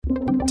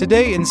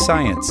Today in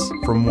Science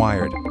from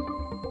Wired.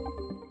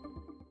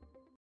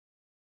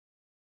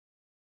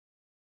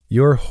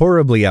 You're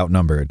horribly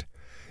outnumbered.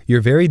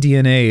 Your very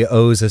DNA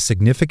owes a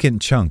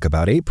significant chunk,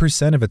 about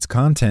 8% of its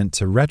content,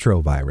 to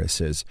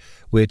retroviruses,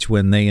 which,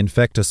 when they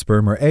infect a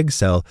sperm or egg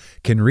cell,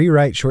 can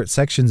rewrite short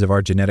sections of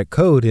our genetic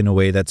code in a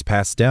way that's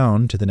passed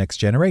down to the next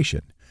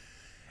generation.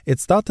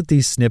 It's thought that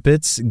these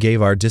snippets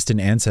gave our distant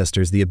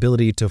ancestors the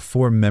ability to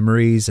form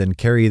memories and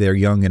carry their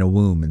young in a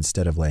womb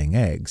instead of laying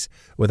eggs.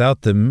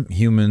 Without them,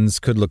 humans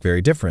could look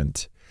very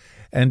different.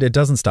 And it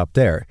doesn't stop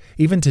there.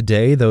 Even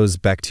today, those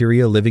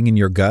bacteria living in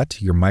your gut,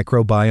 your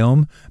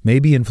microbiome, may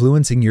be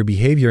influencing your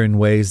behavior in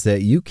ways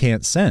that you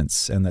can't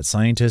sense and that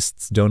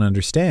scientists don't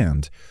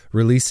understand,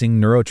 releasing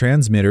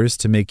neurotransmitters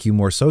to make you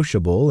more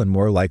sociable and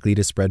more likely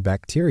to spread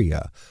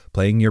bacteria,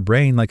 playing your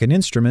brain like an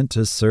instrument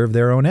to serve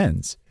their own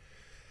ends.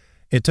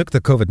 It took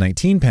the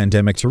COVID-19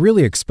 pandemic to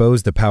really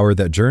expose the power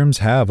that germs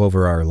have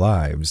over our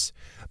lives.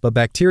 But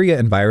bacteria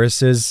and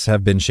viruses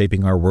have been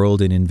shaping our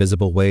world in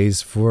invisible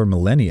ways for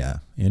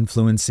millennia,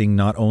 influencing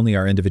not only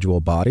our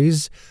individual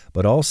bodies,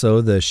 but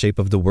also the shape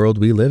of the world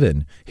we live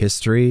in,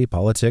 history,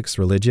 politics,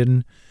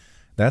 religion.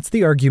 That's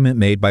the argument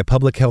made by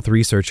public health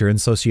researcher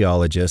and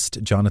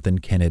sociologist Jonathan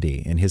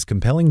Kennedy in his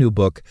compelling new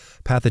book,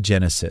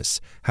 Pathogenesis: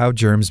 How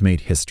Germs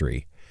Made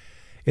History.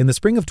 In the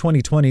spring of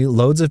 2020,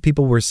 loads of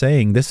people were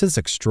saying, "This is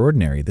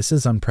extraordinary, this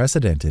is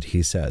unprecedented,"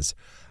 he says.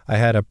 I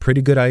had a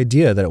pretty good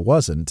idea that it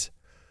wasn't.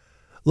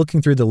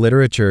 Looking through the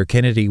literature,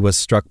 Kennedy was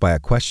struck by a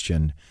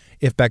question.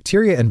 If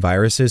bacteria and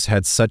viruses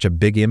had such a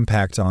big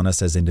impact on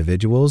us as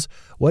individuals,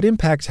 what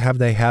impact have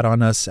they had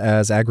on us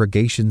as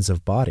aggregations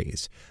of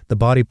bodies? The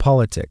body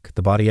politic,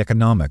 the body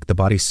economic, the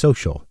body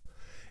social.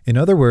 In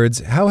other words,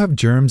 how have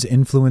germs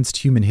influenced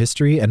human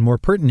history, and more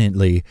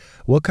pertinently,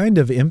 what kind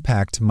of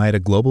impact might a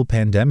global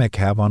pandemic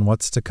have on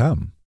what's to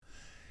come?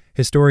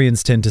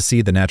 Historians tend to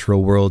see the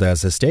natural world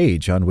as a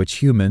stage on which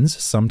humans,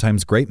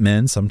 sometimes great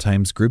men,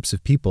 sometimes groups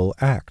of people,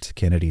 act,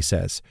 Kennedy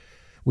says.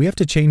 We have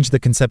to change the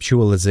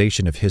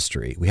conceptualization of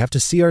history. We have to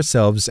see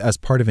ourselves as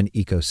part of an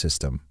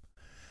ecosystem.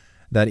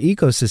 That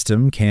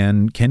ecosystem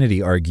can,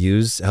 Kennedy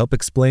argues, help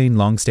explain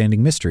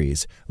long-standing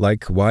mysteries,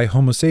 like why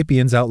Homo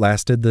sapiens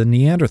outlasted the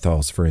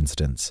Neanderthals, for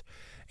instance.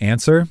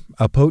 Answer: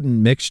 a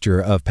potent mixture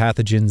of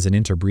pathogens and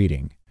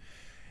interbreeding.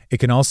 It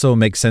can also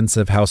make sense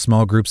of how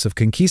small groups of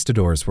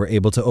conquistadors were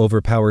able to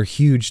overpower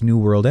huge New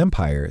World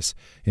empires.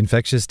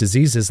 Infectious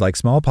diseases like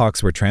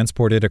smallpox were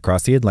transported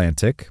across the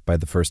Atlantic by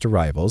the first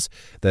arrivals,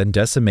 then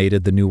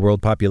decimated the New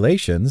World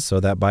populations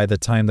so that by the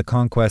time the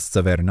conquests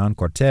of Hernán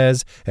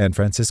Cortés and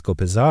Francisco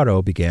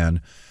Pizarro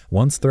began,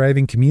 once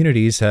thriving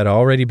communities had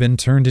already been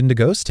turned into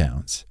ghost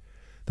towns.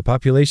 The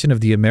population of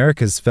the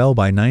Americas fell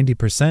by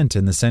 90%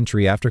 in the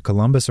century after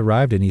Columbus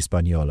arrived in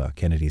Hispaniola,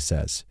 Kennedy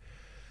says.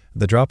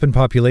 The drop in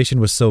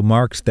population was so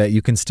marked that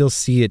you can still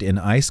see it in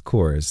ice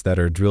cores that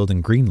are drilled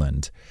in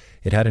Greenland.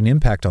 It had an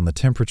impact on the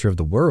temperature of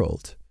the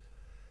world.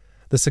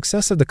 The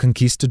success of the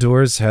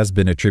conquistadors has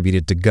been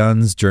attributed to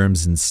guns,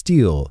 germs, and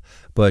steel,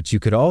 but you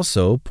could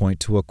also point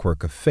to a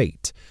quirk of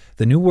fate.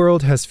 The New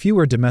World has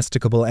fewer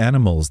domesticable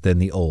animals than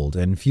the Old,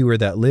 and fewer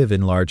that live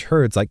in large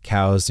herds like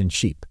cows and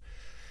sheep.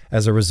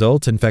 As a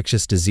result,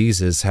 infectious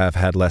diseases have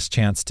had less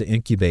chance to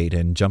incubate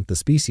and jump the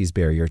species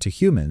barrier to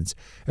humans,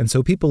 and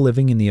so people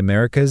living in the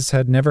Americas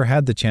had never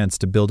had the chance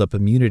to build up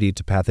immunity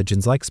to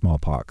pathogens like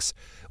smallpox,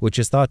 which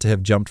is thought to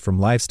have jumped from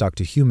livestock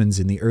to humans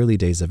in the early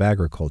days of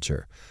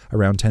agriculture,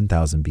 around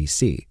 10,000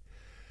 BC.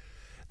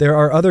 There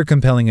are other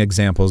compelling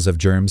examples of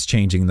germs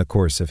changing the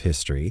course of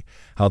history: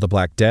 how the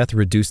Black Death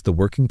reduced the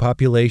working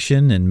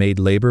population and made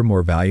labor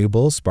more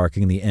valuable,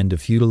 sparking the end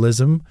of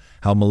feudalism;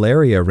 how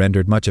malaria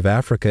rendered much of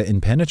Africa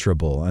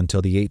impenetrable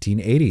until the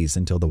 1880s,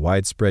 until the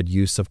widespread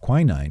use of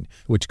quinine,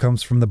 which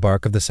comes from the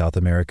bark of the South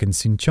American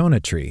cinchona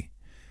tree.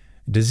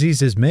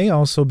 Diseases may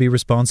also be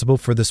responsible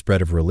for the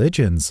spread of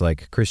religions,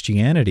 like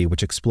Christianity,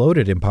 which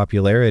exploded in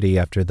popularity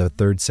after the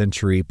 3rd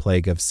century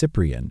plague of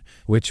Cyprian,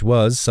 which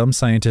was, some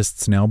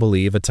scientists now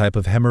believe, a type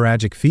of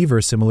hemorrhagic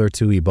fever similar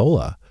to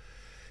Ebola.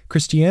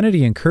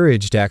 Christianity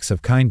encouraged acts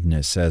of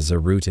kindness as a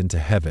route into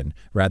heaven,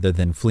 rather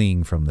than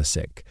fleeing from the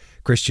sick.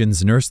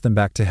 Christians nursed them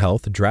back to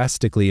health,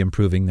 drastically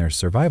improving their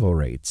survival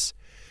rates.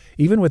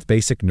 Even with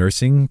basic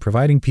nursing,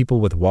 providing people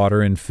with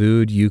water and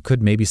food, you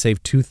could maybe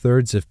save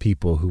 2/3 of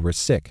people who were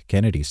sick,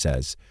 Kennedy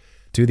says.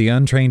 To the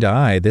untrained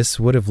eye, this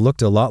would have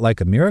looked a lot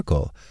like a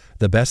miracle,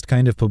 the best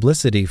kind of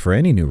publicity for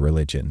any new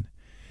religion.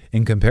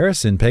 In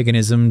comparison,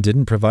 paganism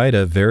didn't provide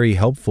a very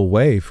helpful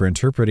way for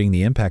interpreting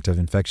the impact of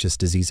infectious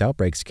disease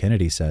outbreaks,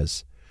 Kennedy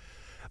says.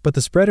 But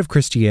the spread of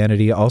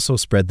Christianity also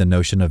spread the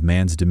notion of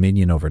man's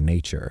dominion over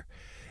nature.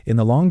 In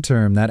the long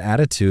term, that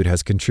attitude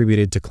has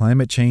contributed to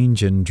climate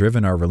change and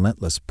driven our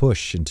relentless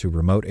push into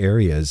remote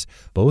areas,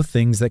 both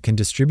things that can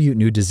distribute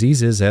new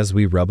diseases as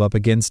we rub up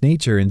against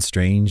nature in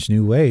strange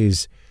new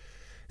ways.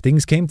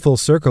 Things came full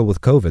circle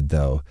with COVID,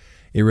 though.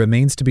 It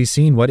remains to be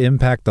seen what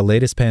impact the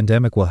latest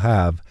pandemic will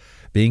have.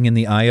 Being in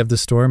the eye of the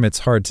storm, it's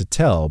hard to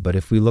tell, but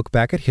if we look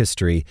back at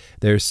history,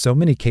 there's so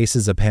many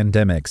cases of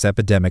pandemics,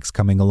 epidemics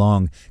coming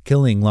along,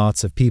 killing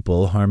lots of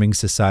people, harming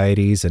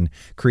societies, and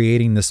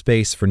creating the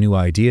space for new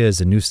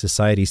ideas and new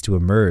societies to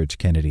emerge,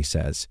 Kennedy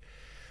says.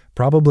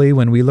 Probably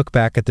when we look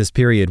back at this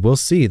period, we'll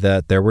see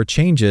that there were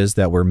changes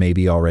that were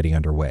maybe already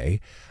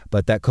underway,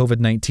 but that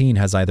COVID-19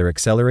 has either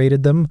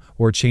accelerated them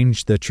or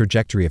changed the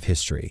trajectory of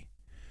history.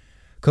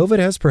 COVID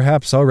has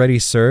perhaps already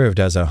served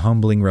as a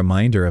humbling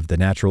reminder of the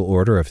natural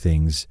order of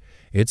things.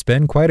 It's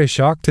been quite a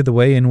shock to the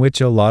way in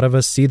which a lot of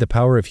us see the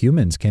power of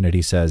humans,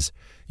 Kennedy says.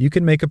 You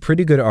can make a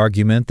pretty good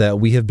argument that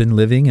we have been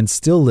living and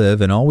still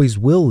live and always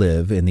will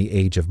live in the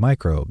age of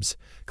microbes.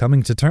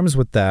 Coming to terms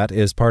with that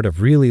is part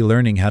of really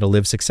learning how to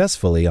live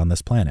successfully on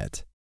this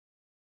planet.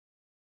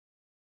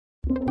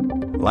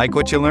 Like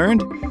what you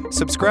learned?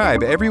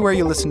 Subscribe everywhere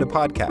you listen to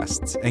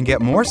podcasts and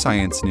get more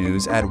science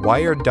news at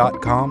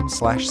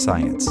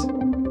wired.com/science.